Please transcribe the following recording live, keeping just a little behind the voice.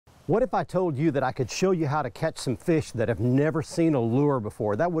What if I told you that I could show you how to catch some fish that have never seen a lure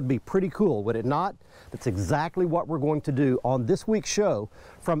before? That would be pretty cool, would it not? That's exactly what we're going to do on this week's show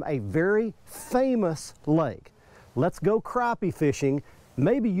from a very famous lake. Let's go crappie fishing,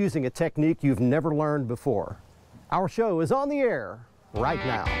 maybe using a technique you've never learned before. Our show is on the air right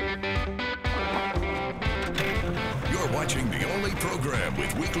now. You're watching the only program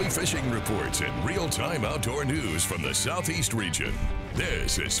with weekly fishing reports and real-time outdoor news from the Southeast region.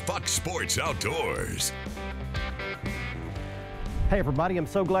 This is Fox Sports Outdoors. Hey everybody, I'm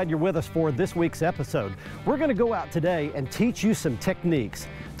so glad you're with us for this week's episode. We're going to go out today and teach you some techniques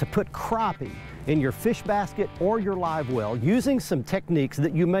to put crappie in your fish basket or your live well using some techniques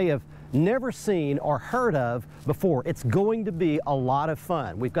that you may have never seen or heard of before. It's going to be a lot of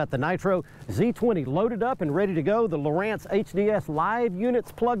fun. We've got the Nitro Z20 loaded up and ready to go, the Lowrance HDS live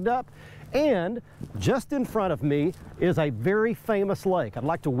units plugged up, and just in front of me is a very famous lake. I'd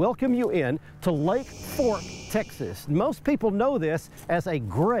like to welcome you in to Lake Fork, Texas. Most people know this as a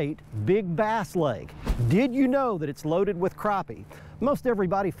great big bass lake. Did you know that it's loaded with crappie? Most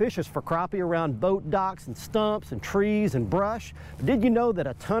everybody fishes for crappie around boat docks and stumps and trees and brush. Did you know that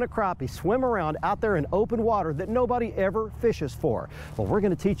a ton of crappie swim around out there in open water that nobody ever fishes for? Well, we're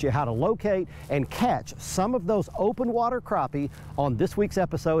going to teach you how to locate and catch some of those open water crappie on this week's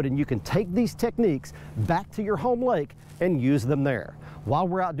episode, and you can take these techniques back to your home lake and use them there. While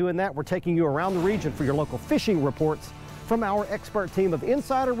we're out doing that, we're taking you around the region for your local fishing reports from our expert team of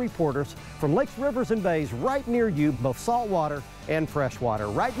insider reporters from lakes, rivers, and bays right near you, both saltwater and freshwater.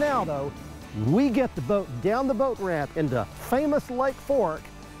 Right now, though, we get the boat down the boat ramp into famous Lake Fork,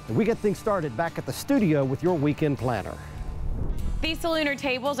 and we get things started back at the studio with your weekend planner. These Salooner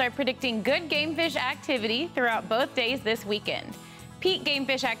tables are predicting good game fish activity throughout both days this weekend. Peak game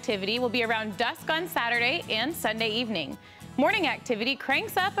fish activity will be around dusk on Saturday and Sunday evening. Morning activity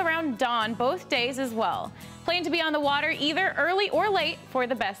cranks up around dawn both days as well. Plan to be on the water either early or late for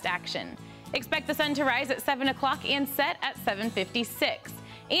the best action. Expect the sun to rise at 7 o'clock and set at 7:56.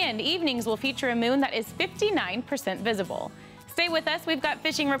 And evenings will feature a moon that is 59% visible. Stay with us, we've got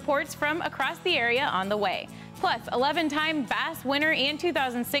fishing reports from across the area on the way. Plus, 11-time Bass winner and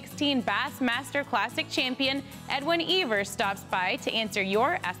 2016 Bass Master Classic champion Edwin Evers stops by to answer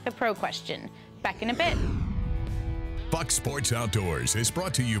your Ask the Pro question. Back in a bit. Fox Sports Outdoors is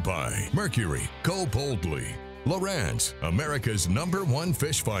brought to you by Mercury, Go Boldly, Lowrance, America's #1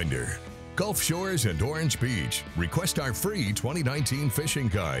 fish finder, Gulf Shores and Orange Beach. Request our free 2019 fishing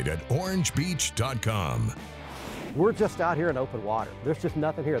guide at orangebeach.com. We're just out here in open water. There's just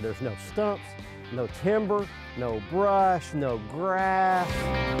nothing here. There's no stumps, no timber, no brush, no grass.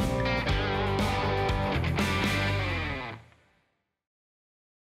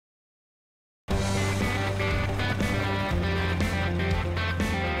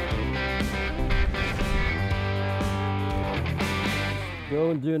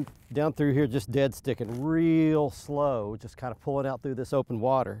 Going down through here, just dead sticking real slow, just kind of pulling out through this open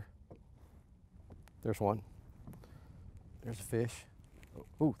water. There's one. There's a fish.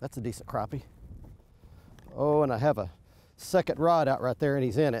 Ooh, that's a decent crappie. Oh, and I have a second rod out right there and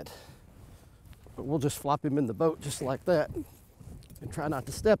he's in it. But we'll just flop him in the boat just like that and try not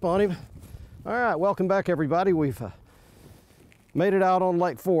to step on him. All right, welcome back everybody. We've made it out on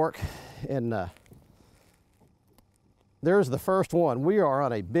Lake Fork, and there's the first one. We are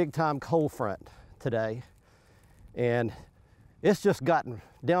on a big time cold front today, and it's just gotten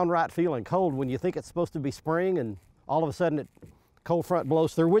downright feeling cold when you think it's supposed to be spring, and all of a sudden cold front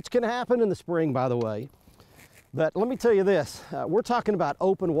blows through, which can happen in the spring, by the way. But let me tell you this, we're talking about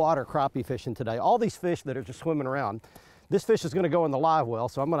open water crappie fishing today. All these fish that are just swimming around, this fish is going to go in the live well,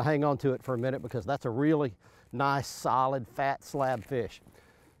 so I'm going to hang on to it for a minute because that's a really nice, solid, fat slab fish.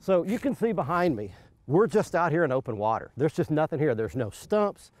 So you can see behind me, we're just out here in open water. There's just nothing here. There's no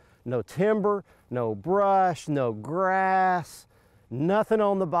stumps, no timber, no brush, no grass, nothing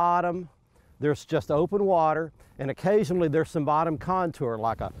on the bottom. There's just open water, and occasionally there's some bottom contour,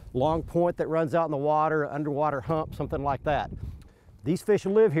 like a long point that runs out in the water, underwater hump, something like that. These fish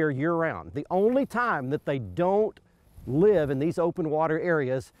live here year-round. The only time that they don't live in these open water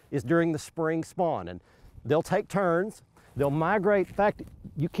areas is during the spring spawn, and they'll take turns. They'll migrate. In fact,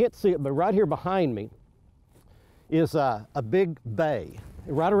 you can't see it, but right here behind me is a big bay.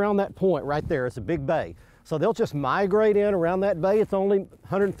 Right around that point right there is a big bay. So they'll just migrate in around that bay. It's only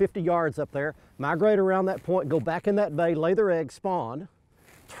 150 yards up there. Migrate around that point, go back in that bay, lay their eggs, spawn,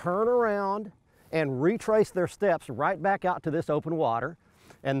 turn around, and retrace their steps right back out to this open water.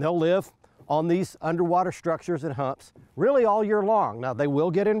 And they'll live on these underwater structures and humps really all year long. Now, they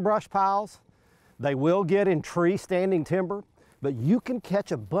will get in brush piles. They will get in tree standing timber. but you can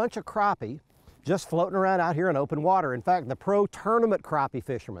catch a bunch of crappie just floating around out here in open water. In fact, the pro tournament crappie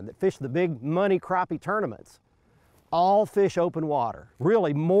fishermen that fish the big money crappie tournaments all fish open water.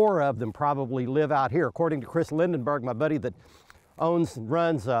 Really, more of them probably live out here. According to Chris Lindenberg, my buddy that owns and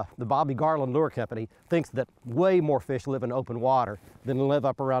runs the Bobby Garland Lure Company, thinks that way more fish live in open water than live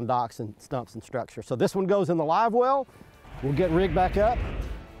up around docks and stumps and structures. So this one goes in the live well. We'll get rigged back up.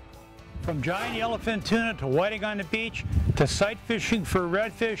 From giant yellowfin tuna to whiting on the beach to sight fishing for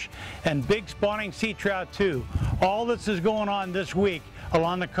redfish and big spawning sea trout too. All this is going on this week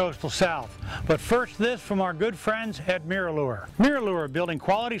along the coastal south. But first, this from our good friends at MirrOlure. MirrOlure, building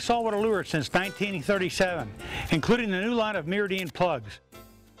quality saltwater lures since 1937, including the new line of Mirrodine plugs.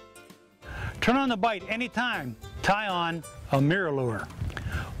 Turn on the bite anytime, tie on a MirrOlure.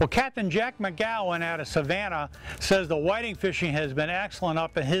 Well, Captain Jack McGowan out of Savannah says the whiting fishing has been excellent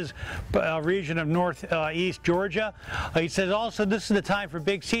up in his region of northeast Georgia. He says also this is the time for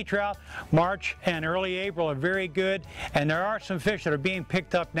big sea trout. March and early April are very good, and there are some fish that are being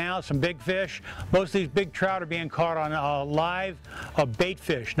picked up now, some big fish. Most of these big trout are being caught on live bait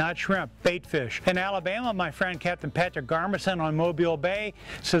fish, not shrimp, bait fish. In Alabama, my friend Captain Patrick Garmison on Mobile Bay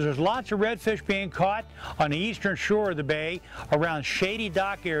says there's lots of redfish being caught on the eastern shore of the bay around shady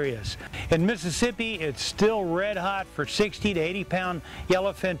dock areas. In Mississippi, it's still red hot for 60 to 80 pound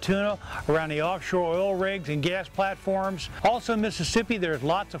yellowfin tuna around the offshore oil rigs and gas platforms. Also in Mississippi, there's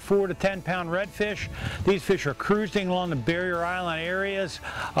lots of 4 to 10 pound redfish. These fish are cruising along the barrier island areas.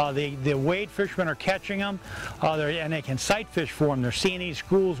 The wade fishermen are catching them, and they can sight fish for them. They're seeing these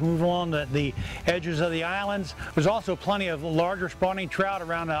schools move along the edges of the islands. There's also plenty of larger spawning trout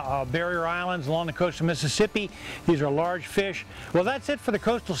around the barrier islands along the coast of Mississippi. These are large fish. Well, that's it for the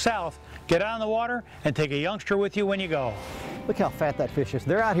coastal south. Get out in the water and take a youngster with you when you go. Look how fat that fish is.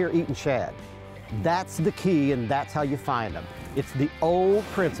 They're out here eating shad. That's the key, and that's how you find them. It's the old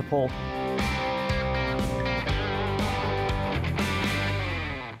principle.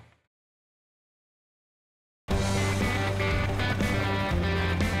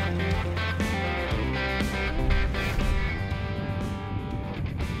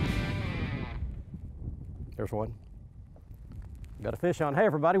 There's one. Got a fish on. Hey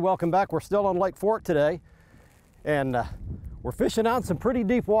everybody, welcome back. We're still on Lake Fork today, and we're fishing out some pretty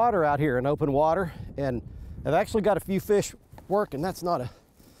deep water out here in open water, and I've actually got a few fish working. That's not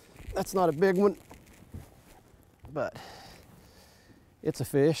a big one, but it's a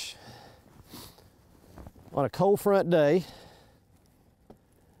fish on a cold front day,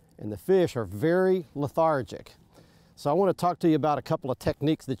 and the fish are very lethargic. So I want to talk to you about a couple of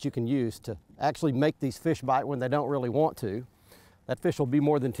techniques that you can use to actually make these fish bite when they don't really want to. That fish will be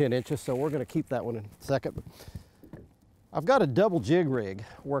more than 10 inches, so we're going to keep that one in a second. I've got a double jig rig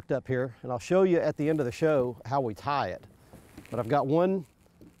worked up here, and I'll show you at the end of the show how we tie it. But I've got one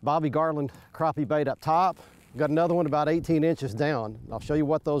Bobby Garland crappie bait up top. I've got another one about 18 inches down. I'll show you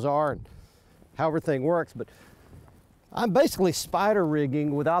what those are and how everything works. But I'm basically spider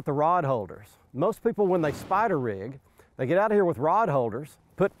rigging without the rod holders. Most people, when they spider rig, they get out of here with rod holders,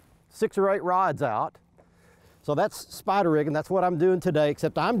 put 6 or 8 rods out. So that's spider rigging. That's what I'm doing today,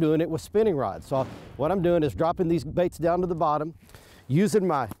 except I'm doing it with spinning rods. So what I'm doing is dropping these baits down to the bottom, using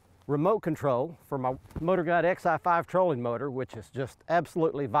my remote control for my Motor Guide XI5 trolling motor, which is just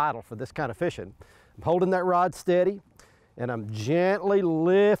absolutely vital for this kind of fishing. I'm holding that rod steady, and I'm gently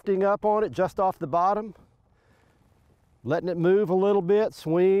lifting up on it just off the bottom, letting it move a little bit,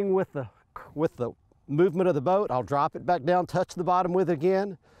 swing with the movement of the boat. I'll drop it back down, touch the bottom with it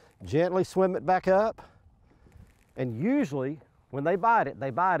again, gently swim it back up. And usually when they bite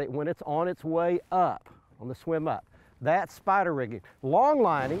it when it's on its way up, on the swim up. That's spider rigging. Long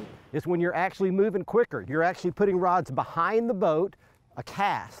lining is when you're actually moving quicker. You're actually putting rods behind the boat, a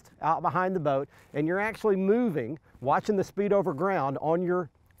cast out behind the boat, and you're actually moving, watching the speed over ground on your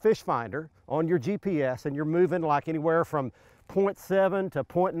fish finder, on your GPS, and you're moving like anywhere from 0.7 to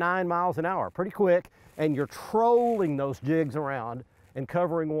 0.9 miles an hour, pretty quick, and you're trolling those jigs around and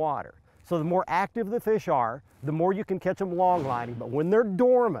covering water. So the more active the fish are, the more you can catch them long lining. But when they're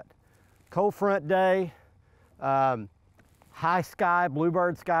dormant, cold front day, high sky,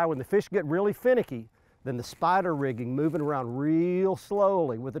 bluebird sky, when the fish get really finicky, then the spider rigging, moving around real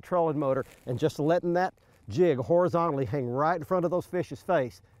slowly with the trolling motor and just letting that jig horizontally hang right in front of those fish's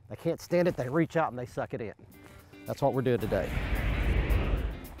face. They can't stand it, they reach out and they suck it in. That's what we're doing today.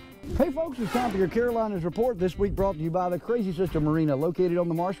 Hey folks, it's time for your Carolinas Report, this week brought to you by the Crazy Sister Marina, located on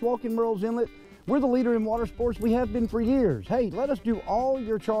the Marsh Walk in Merle's Inlet. We're the leader in water sports. We have been for years. Hey, let us do all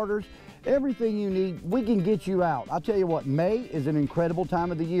your charters, everything you need. We can get you out. I'll tell you what, May is an incredible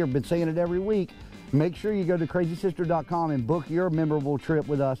time of the year. Been saying it every week. Make sure you go to crazysister.com and book your memorable trip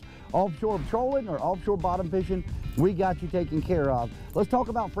with us. Offshore trolling or offshore bottom fishing, we got you taken care of. Let's talk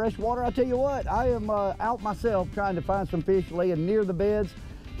about freshwater. I tell you what, I am out myself trying to find some fish laying near the beds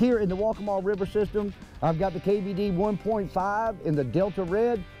here in the Waccamaw River system. I've got the KVD 1.5 in the Delta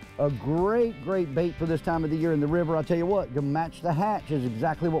Red. A great bait for this time of the year in the river. I tell you what, to match the hatch is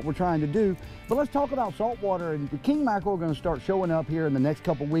exactly what we're trying to do. But let's talk about saltwater, and the king mackerel are going to start showing up here in the next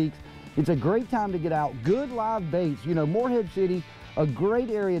couple weeks. It's a great time to get out. Good live baits. You know, Morehead City, a great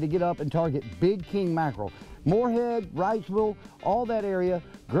area to get up and target big king mackerel. Morehead, Wrightsville, all that area,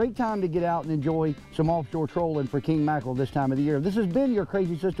 great time to get out and enjoy some offshore trolling for king mackerel this time of the year. This has been your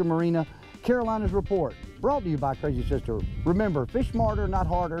Crazy Sister Marina Carolina's Report, brought to you by Crazy Sister. Remember, fish smarter, not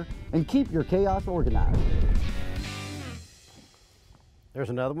harder, and keep your chaos organized. There's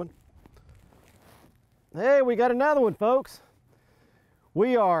another one. Hey, we got another one, folks.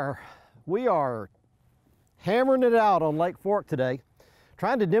 We are hammering it out on Lake Fork today,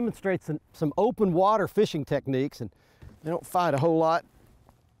 trying to demonstrate some open water fishing techniques, and they don't fight a whole lot.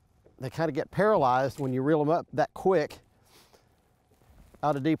 They kind of get paralyzed when you reel them up that quick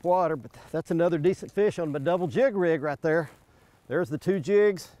out of deep water, but that's another decent fish on my double jig rig right there. There's the 2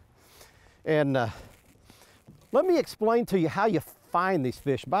 jigs. And let me explain to you how you find these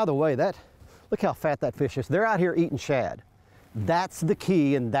fish. By the way, look how fat that fish is. They're out here eating shad. That's the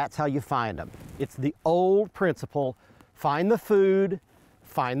key, and that's how you find them. It's the old principle: find the food,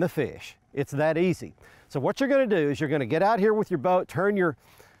 find the fish. It's that easy. So what you're going to do is you're going to get out here with your boat, turn your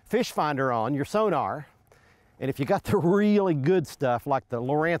fish finder on, your sonar, and if you got the really good stuff like the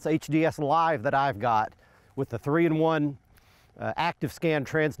Lowrance HDS Live that I've got with the 3-in-1 active scan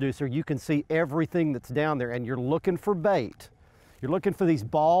transducer, you can see everything that's down there, and you're looking for bait. You're looking for these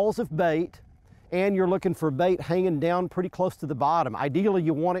balls of bait, and you're looking for bait hanging down pretty close to the bottom. Ideally,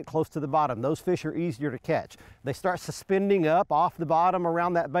 you want it close to the bottom. Those fish are easier to catch. They start suspending up off the bottom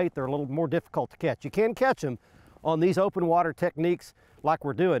around that bait, they're a little more difficult to catch. You can catch them on these open water techniques like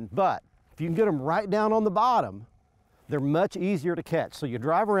we're doing, but if you can get them right down on the bottom, they're much easier to catch. So you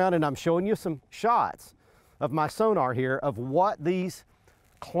drive around, and I'm showing you some shots of my sonar here of what these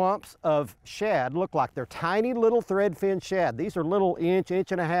clumps of shad look like. They're tiny little thread fin shad. These are little inch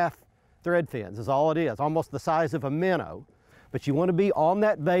and a half thread fins is all it is, almost the size of a minnow. But you want to be on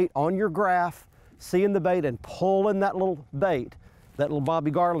that bait, on your graph, seeing the bait and pulling that little bait, that little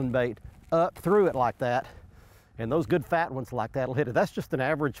Bobby Garland bait, up through it like that. And those good fat ones like that will hit it. That's just an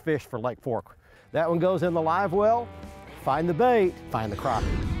average fish for Lake Fork. That one goes in the live well. Find the bait, find the crappie.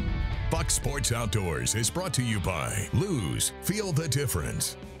 Buck Sports Outdoors is brought to you by Lose, Feel the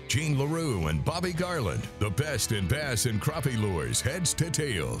Difference. Gene LaRue and Bobby Garland, the best in bass and crappie lures, heads to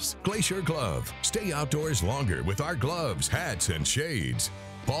tails. Glacier Glove, stay outdoors longer with our gloves, hats, and shades.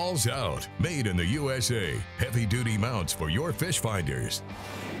 Balls Out, made in the USA. Heavy-duty mounts for your fish finders.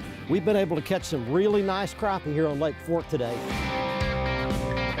 We've been able to catch some really nice crappie here on Lake Fork today.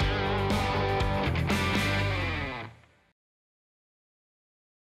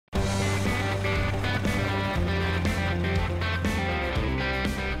 Oh,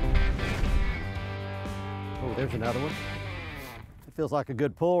 there's another one. It feels like a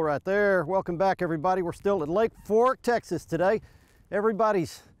good pull right there. Welcome back, everybody. We're still at Lake Fork, Texas today.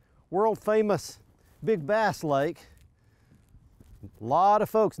 Everybody's world famous big bass lake. A lot of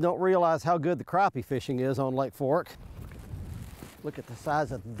folks don't realize how good the crappie fishing is on Lake Fork. Look at the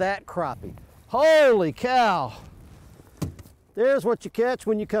size of that crappie. Holy cow! There's what you catch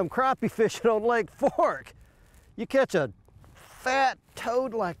when you come crappie fishing on Lake Fork. You catch a fat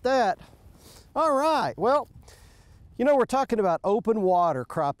toad like that. All right, well, you know, we're talking about open water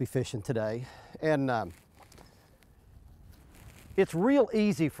crappie fishing today, and it's real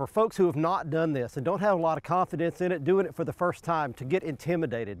easy for folks who have not done this and don't have a lot of confidence in it, doing it for the first time, to get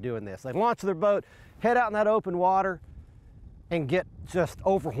intimidated doing this. They launch their boat, head out in that open water, and get just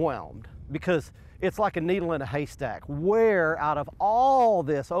overwhelmed because it's like a needle in a haystack. Where out of all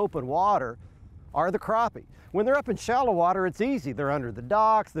this open water are the crappie? When they're up in shallow water, it's easy. They're under the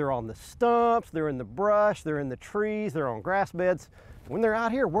docks, they're on the stumps, they're in the brush, they're in the trees, they're on grass beds. When they're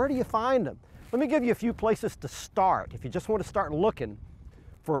out here, where do you find them? Let me give you a few places to start if you just want to start looking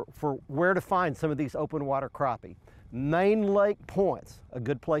for where to find some of these open water crappie. Main lake points, a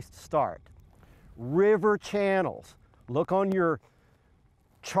good place to start. River channels. Look on your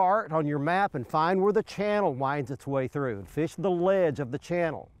chart, on your map, and find where the channel winds its way through and fish the ledge of the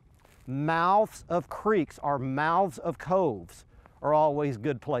channel. Mouths of creeks or mouths of coves are always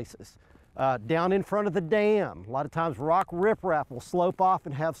good places. Down in front of the dam, a lot of times rock riprap will slope off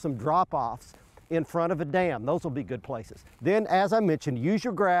and have some drop-offs in front of a dam. Those will be good places. Then, as I mentioned, use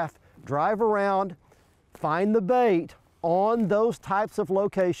your graph, drive around, find the bait on those types of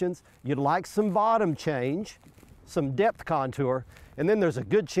locations. You'd like some bottom change, some depth contour, and then there's a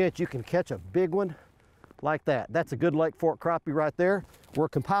good chance you can catch a big one like that. That's a good Lake Fork crappie right there. We're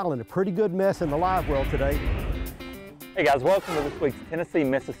compiling a pretty good mess in the live well today. Hey guys, welcome to this week's Tennessee,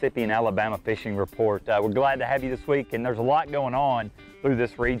 Mississippi, and Alabama Fishing Report. We're glad to have you this week, and there's a lot going on through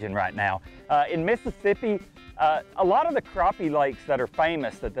this region right now. In Mississippi, a lot of the crappie lakes that are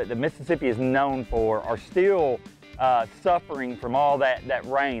famous, that Mississippi is known for, are still suffering from all that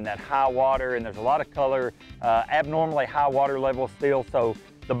rain, that high water, and there's a lot of color, abnormally high water levels still, so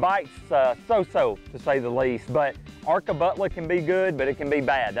the bite's so-so, to say the least. But Arca-Butler can be good, but it can be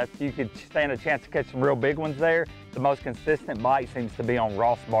bad. You could stand a chance to catch some real big ones there. The most consistent bite seems to be on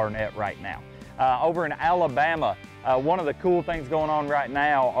Ross Barnett right now. Over in Alabama, one of the cool things going on right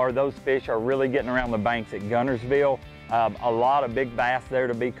now are those fish are really getting around the banks at Guntersville. A lot of big bass there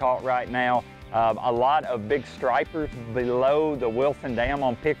to be caught right now. A lot of big stripers below the Wilson Dam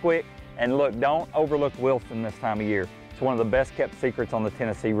on Pickwick. And look, don't overlook Wilson this time of year. It's one of the best kept secrets on the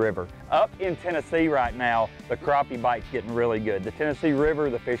Tennessee River. Up in Tennessee right now, the crappie bite's getting really good. The Tennessee River,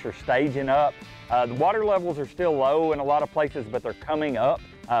 the fish are staging up. The water levels are still low in a lot of places, but they're coming up.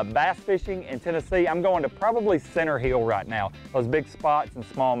 Bass fishing in Tennessee, I'm going to probably Center Hill right now. Those big spots and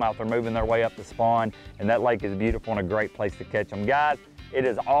smallmouth are moving their way up to spawn, and that lake is beautiful and a great place to catch them. Guys, it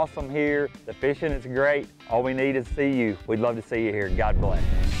is awesome here. The fishing is great. All we need is to see you. We'd love to see you here. God bless.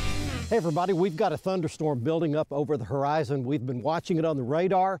 Hey everybody, we've got a thunderstorm building up over the horizon. We've been watching it on the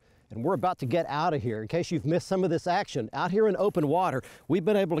radar, and we're about to get out of here. In case you've missed some of this action, out here in open water, we've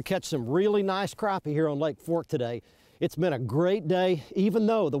been able to catch some really nice crappie here on Lake Fork today. It's been a great day, even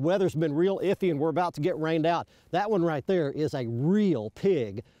though the weather's been real iffy and we're about to get rained out. That one right there is a real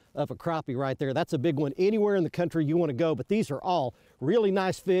pig of a crappie right there. That's a big one anywhere in the country you want to go, but these are all really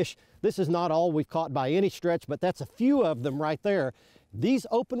nice fish. This is not all we've caught by any stretch, but that's a few of them right there. These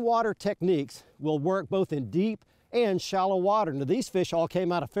open water techniques will work both in deep and shallow water. Now these fish all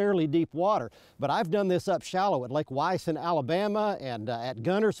came out of fairly deep water, but I've done this up shallow at Lake Weiss in Alabama and at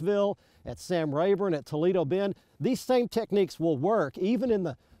Guntersville, at Sam Rayburn, at Toledo Bend. These same techniques will work even in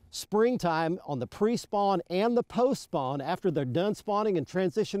the springtime on the pre-spawn and the post-spawn after they're done spawning and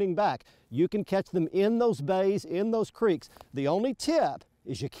transitioning back. You can catch them in those bays, in those creeks. The only tip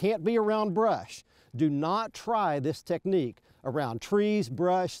is you can't be around brush. Do not try this technique around trees,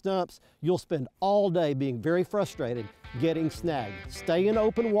 brush, stumps. You'll spend all day being very frustrated getting snagged. Stay in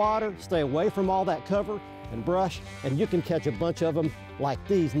open water, stay away from all that cover and brush, and you can catch a bunch of them like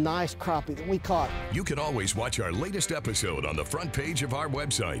these nice crappie that we caught. You can always watch our latest episode on the front page of our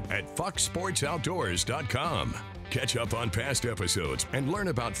website at foxsportsoutdoors.com. Catch up on past episodes and learn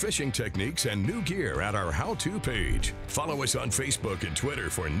about fishing techniques and new gear at our how-to page. Follow us on Facebook and Twitter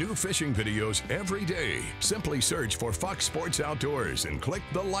for new fishing videos every day. Simply search for Fox Sports Outdoors and click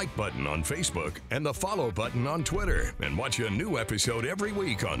the like button on Facebook and the follow button on Twitter, and watch a new episode every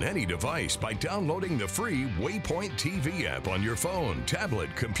week on any device by downloading the free Waypoint TV app on your phone,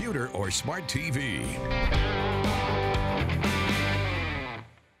 tablet, computer, or smart TV.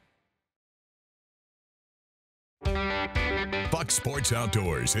 Fox Sports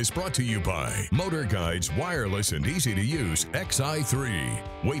Outdoors is brought to you by Motor Guide's wireless and easy to use XI3,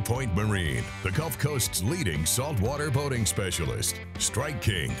 Waypoint Marine, the Gulf Coast's leading saltwater boating specialist, Strike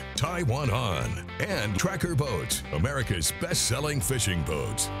King, Taiwan On, and Tracker Boats, America's best-selling fishing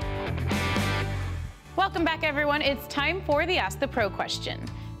boats. Welcome back, everyone. It's time for the Ask the Pro question.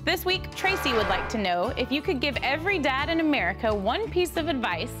 This week, Tracy would like to know, if you could give every dad in America one piece of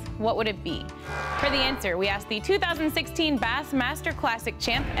advice, what would it be? For the answer, we asked the 2016 Bass Master Classic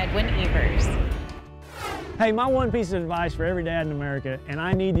champ, Edwin Evers. Hey, my one piece of advice for every dad in America, and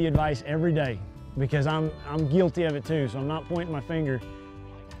I need the advice every day because I'm guilty of it too, so I'm not pointing my finger.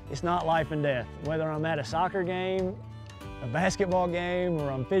 It's not life and death. Whether I'm at a soccer game, a basketball game,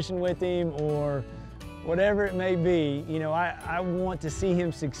 or I'm fishing with him, or whatever it may be, you know, I want to see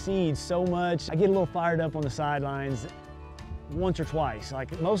him succeed so much. I get a little fired up on the sidelines once or twice.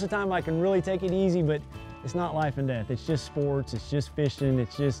 Like most of the time I can really take it easy, but it's not life and death. It's just sports, it's just fishing,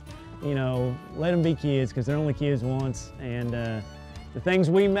 it's just, you know, let them be kids because they're only kids once, and the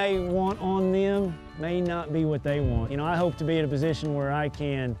things we may want on them may not be what they want. You know, I hope to be in a position where I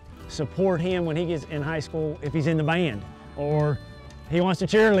can support him when he gets in high school, if he's in the band, or he wants to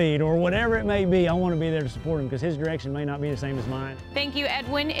cheerlead, or whatever it may be. I want to be there to support him because his direction may not be the same as mine. Thank you,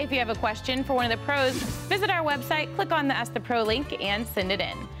 Edwin. If you have a question for one of the pros, visit our website, click on the Ask the Pro link, and send it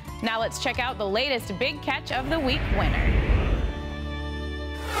in. Now let's check out the latest Big Catch of the Week winner.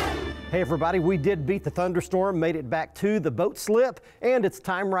 Hey everybody, we did beat the thunderstorm, made it back to the boat slip, and it's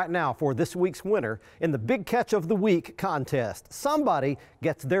time right now for this week's winner in the Big Catch of the Week contest. Somebody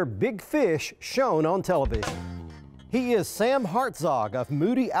gets their big fish shown on television. He is Sam Hartzog of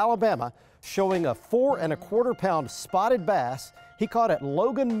Moody, Alabama, showing a 4 1/4 pound spotted bass he caught at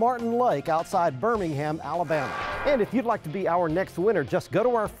Logan Martin Lake outside Birmingham, Alabama. And if you'd like to be our next winner, just go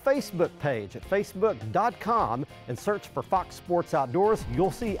to our Facebook page at facebook.com and search for Fox Sports Outdoors.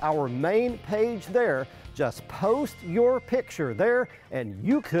 You'll see our main page there. Just post your picture there and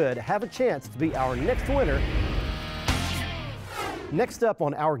you could have a chance to be our next winner. Next up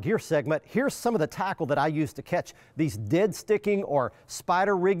on our gear segment, here's some of the tackle that I use to catch these dead sticking or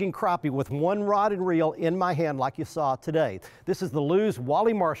spider rigging crappie with one rod and reel in my hand like you saw today. This is the Lew's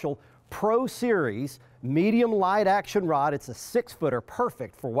Wally Marshall Pro Series medium light action rod. It's a 6-footer,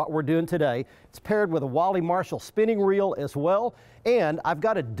 perfect for what we're doing today. It's paired with a Wally Marshall spinning reel as well. And I've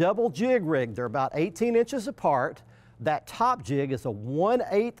got a double jig rig. They're about 18 inches apart. That top jig is a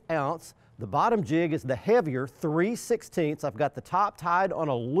 1/8 ounce. The bottom jig is the heavier 3/16. I've got the top tied on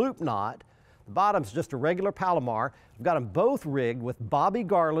a loop knot. The bottom's just a regular Palomar. I've got them both rigged with Bobby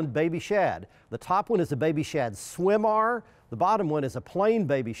Garland baby shad. The top one is a baby shad Swim-R. The bottom one is a plain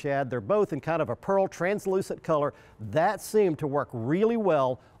baby shad. They're both in kind of a pearl translucent color. That seemed to work really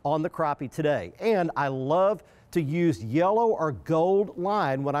well on the crappie today. And I love to use yellow or gold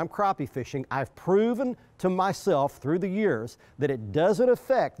line when I'm crappie fishing. I've proven to myself through the years that it doesn't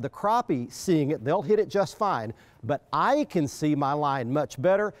affect the crappie seeing it. They'll hit it just fine, but I can see my line much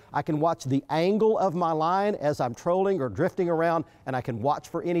better. I can watch the angle of my line as I'm trolling or drifting around, and I can watch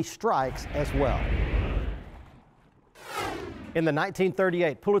for any strikes as well. In the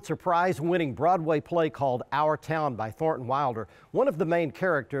 1938 Pulitzer Prize winning Broadway play called Our Town by Thornton Wilder, one of the main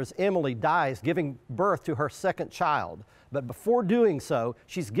characters, Emily, dies giving birth to her second child. But before doing so,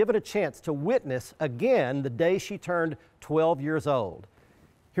 she's given a chance to witness again the day she turned 12 years old.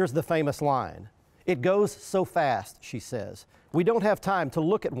 Here's the famous line. "It goes so fast," she says. "We don't have time to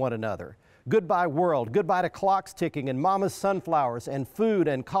look at one another. Goodbye world, goodbye to clocks ticking and mama's sunflowers and food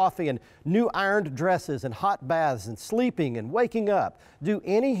and coffee and new ironed dresses and hot baths and sleeping and waking up. Do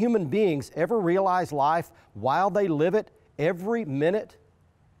any human beings ever realize life while they live it every minute?"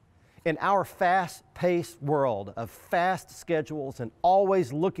 In our fast-paced world of fast schedules and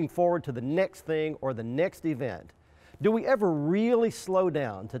always looking forward to the next thing or the next event, do we ever really slow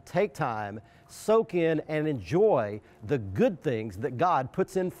down to take time, soak in, and enjoy the good things that God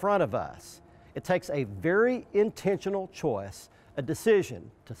puts in front of us? It takes a very intentional choice, a decision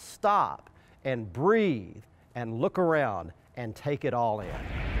to stop and breathe and look around and take it all in.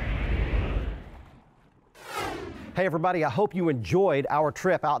 Hey everybody, I hope you enjoyed our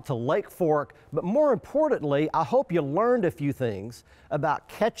trip out to Lake Fork, but more importantly, I hope you learned a few things about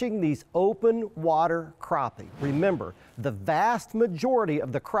catching these open water crappie. Remember, the vast majority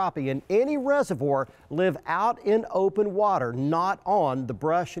of the crappie in any reservoir live out in open water, not on the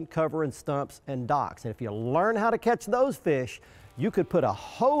brush and cover and stumps and docks. And if you learn how to catch those fish, you could put a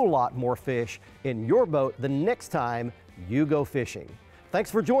whole lot more fish in your boat the next time you go fishing. Thanks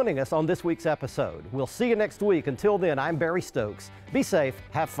for joining us on this week's episode. We'll see you next week. Until then, I'm Barry Stokes. Be safe,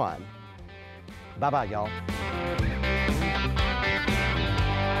 have fun. Bye-bye, y'all.